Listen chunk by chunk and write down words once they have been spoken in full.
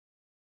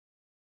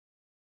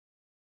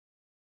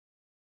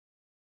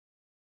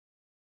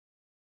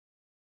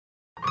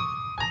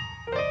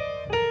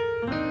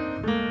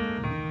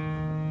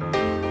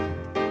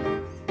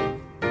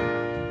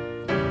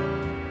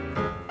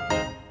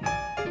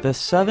The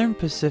Southern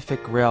Pacific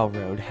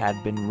Railroad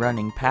had been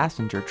running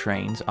passenger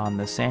trains on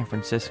the San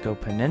Francisco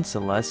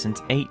Peninsula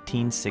since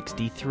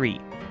 1863,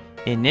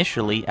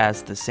 initially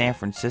as the San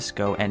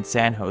Francisco and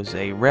San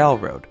Jose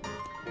Railroad.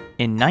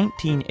 In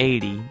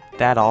 1980,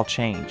 that all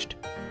changed.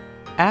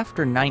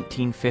 After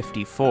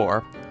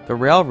 1954, the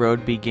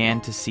railroad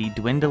began to see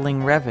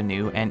dwindling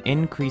revenue and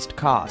increased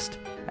cost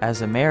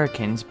as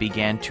Americans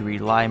began to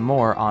rely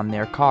more on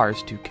their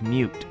cars to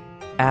commute.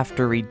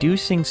 After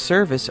reducing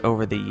service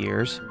over the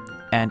years,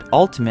 and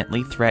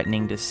ultimately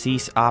threatening to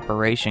cease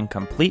operation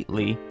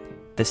completely,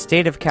 the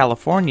state of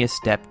California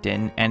stepped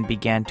in and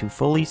began to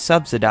fully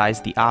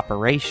subsidize the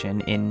operation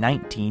in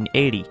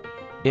 1980.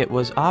 It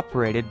was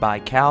operated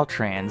by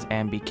Caltrans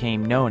and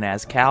became known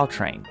as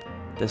Caltrain.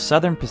 The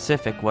Southern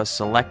Pacific was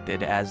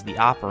selected as the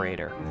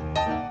operator.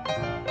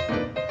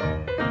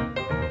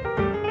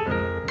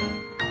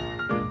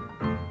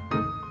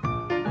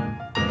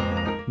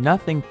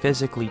 Nothing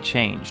physically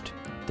changed.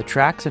 The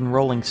tracks and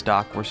rolling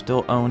stock were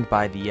still owned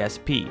by the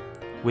SP,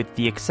 with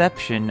the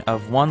exception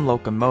of one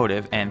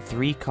locomotive and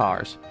 3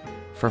 cars.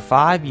 For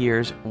 5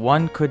 years,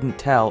 one couldn't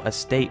tell a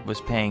state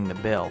was paying the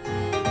bill.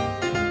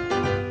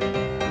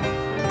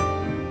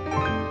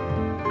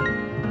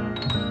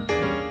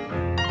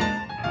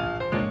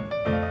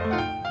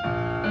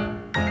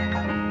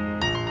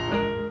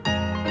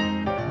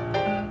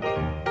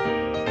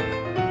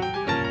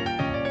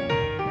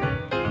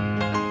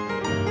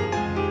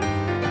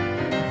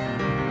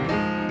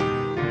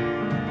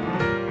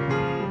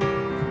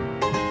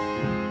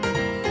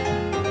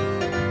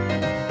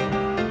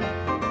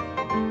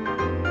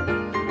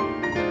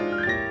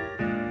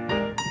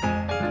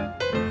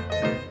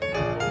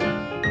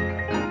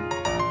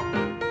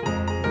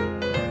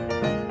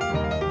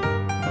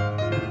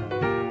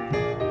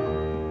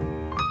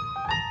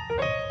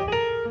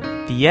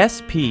 The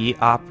SP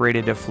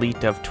operated a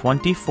fleet of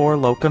 24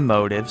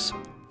 locomotives,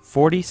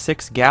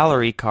 46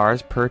 gallery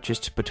cars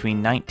purchased between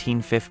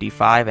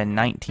 1955 and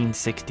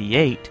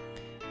 1968,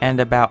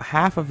 and about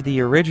half of the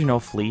original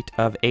fleet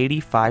of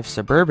 85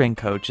 suburban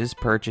coaches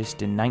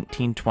purchased in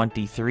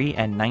 1923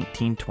 and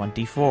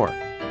 1924.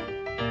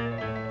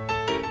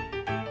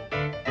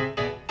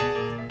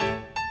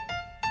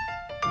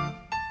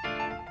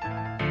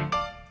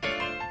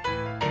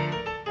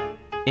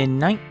 In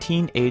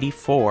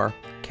 1984,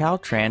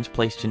 Caltrans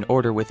placed an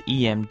order with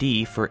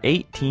EMD for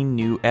 18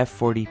 new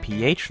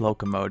F40PH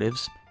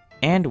locomotives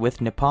and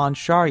with Nippon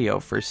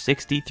Sharyo for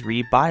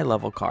 63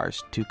 bi-level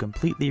cars to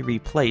completely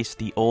replace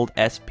the old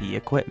SP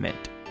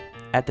equipment.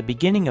 At the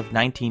beginning of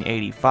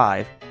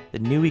 1985, the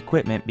new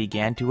equipment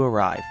began to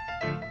arrive.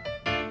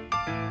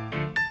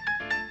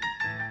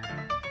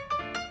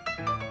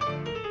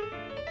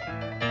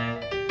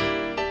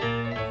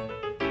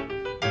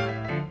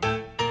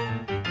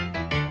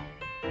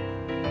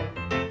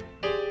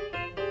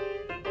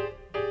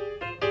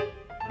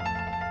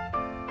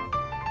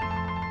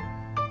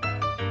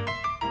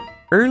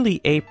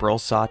 Early April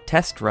saw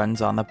test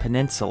runs on the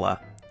Peninsula.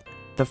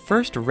 The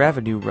first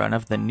revenue run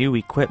of the new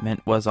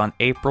equipment was on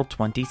April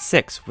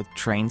 26 with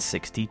Train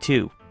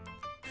 62.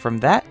 From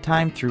that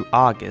time through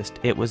August,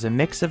 it was a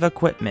mix of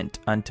equipment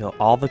until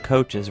all the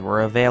coaches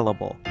were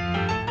available.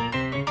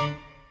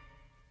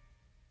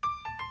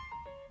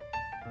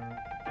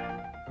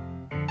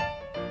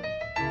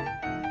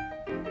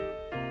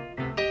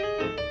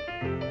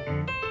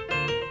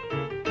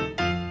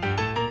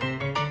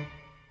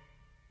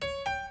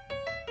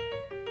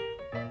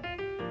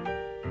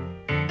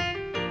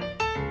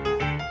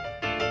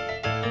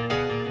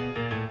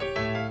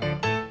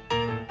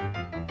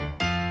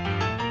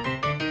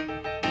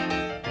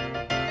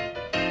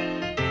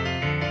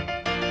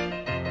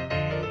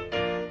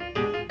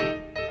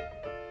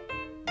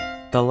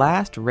 The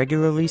last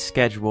regularly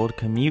scheduled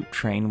commute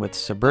train with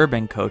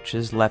suburban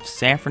coaches left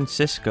San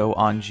Francisco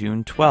on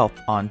June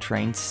 12th on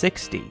Train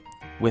 60,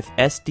 with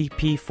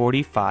SDP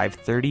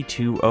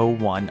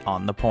 453201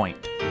 on the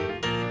point.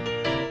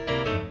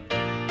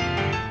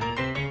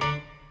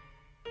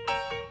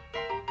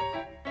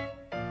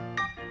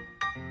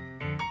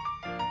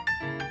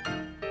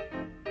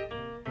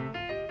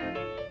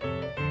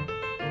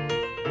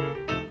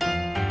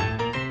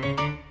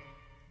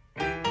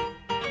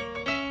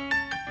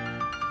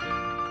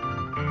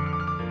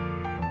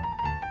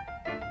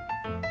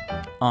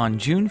 On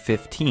June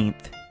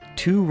 15th,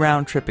 2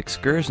 round-trip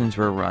excursions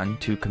were run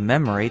to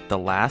commemorate the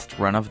last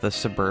run of the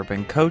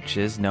suburban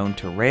coaches known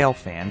to rail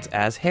fans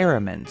as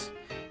Harrimans.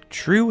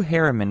 True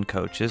Harriman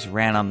coaches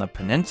ran on the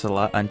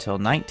Peninsula until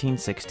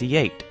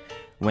 1968,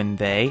 when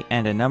they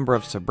and a number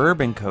of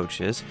suburban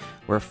coaches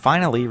were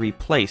finally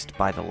replaced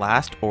by the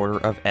last order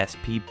of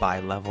SP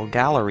bi-level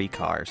gallery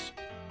cars.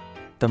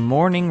 The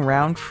morning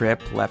round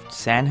trip left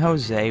San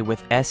Jose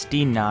with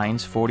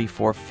SD9's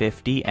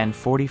 4450 and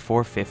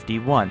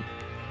 4451.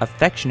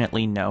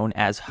 Affectionately known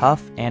as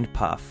Huff and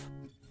Puff.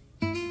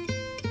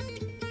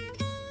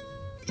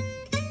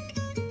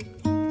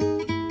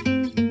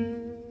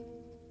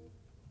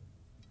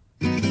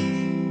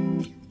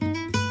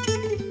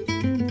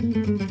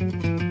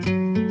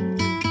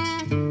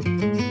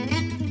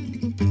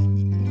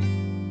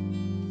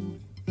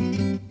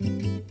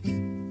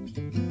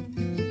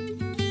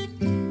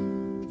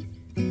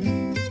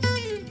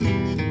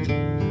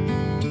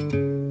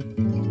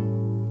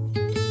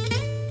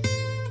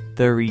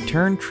 The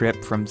return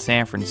trip from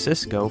San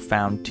Francisco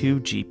found two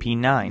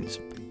GP9s,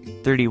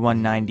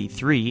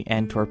 3193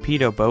 and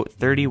torpedo boat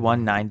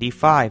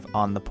 3195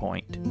 on the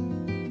point.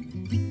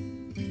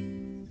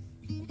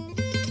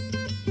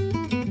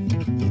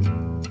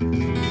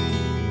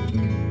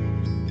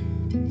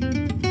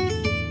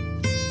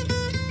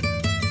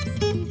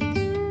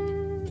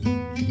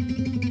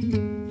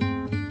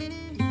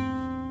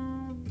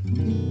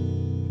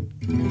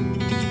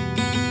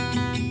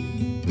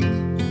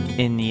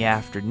 In the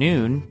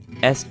afternoon,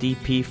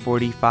 SDP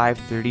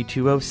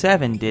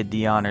 453207 did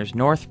the honors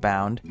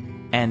northbound,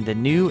 and the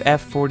new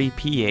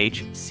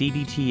F40PH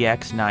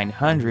CDTX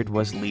 900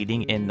 was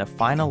leading in the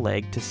final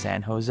leg to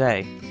San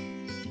Jose.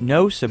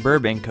 No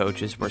suburban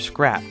coaches were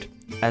scrapped,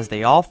 as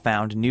they all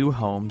found new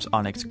homes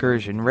on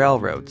excursion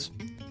railroads.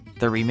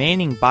 The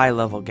remaining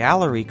bi-level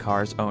gallery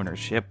cars'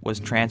 ownership was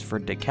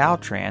transferred to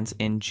Caltrans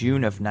in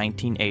June of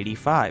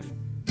 1985.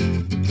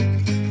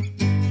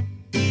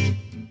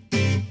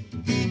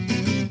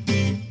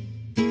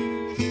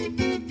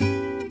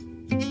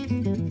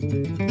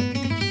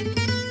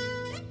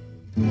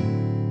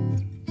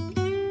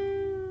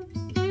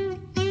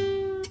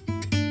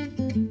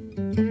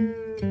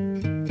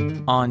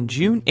 On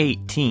June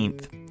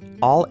 18th,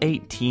 all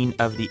 18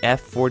 of the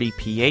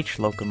F40PH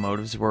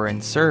locomotives were in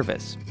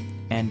service,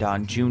 and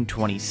on June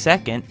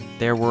 22nd,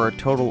 there were a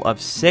total of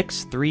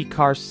 6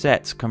 three-car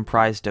sets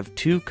comprised of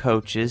 2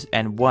 coaches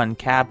and 1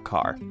 cab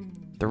car.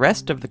 The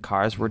rest of the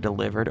cars were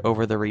delivered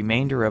over the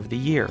remainder of the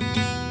year.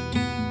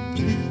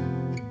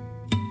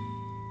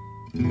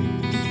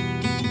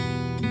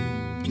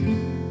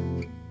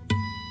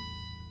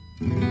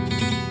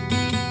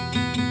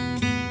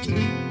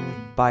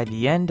 By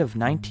the end of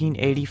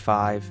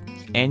 1985,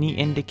 any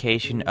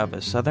indication of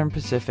a Southern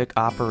Pacific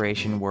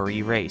operation were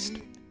erased,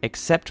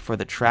 except for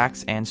the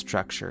tracks and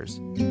structures.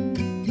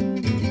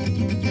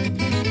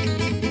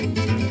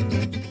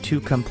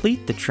 To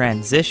complete the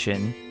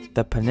transition,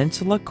 the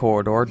Peninsula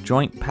Corridor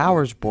Joint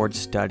Powers Board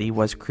study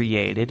was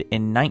created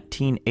in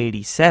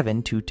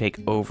 1987 to take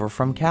over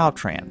from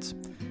Caltrans.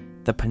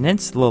 The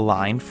Peninsula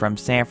line from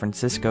San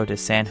Francisco to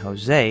San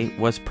Jose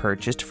was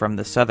purchased from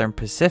the Southern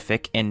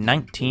Pacific in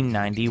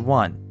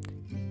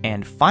 1991.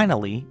 And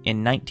finally,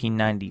 in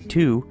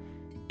 1992,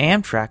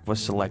 Amtrak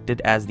was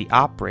selected as the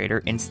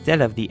operator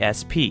instead of the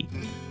SP,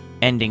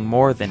 ending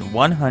more than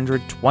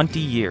 120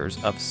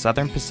 years of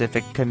Southern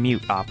Pacific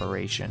commute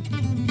operation.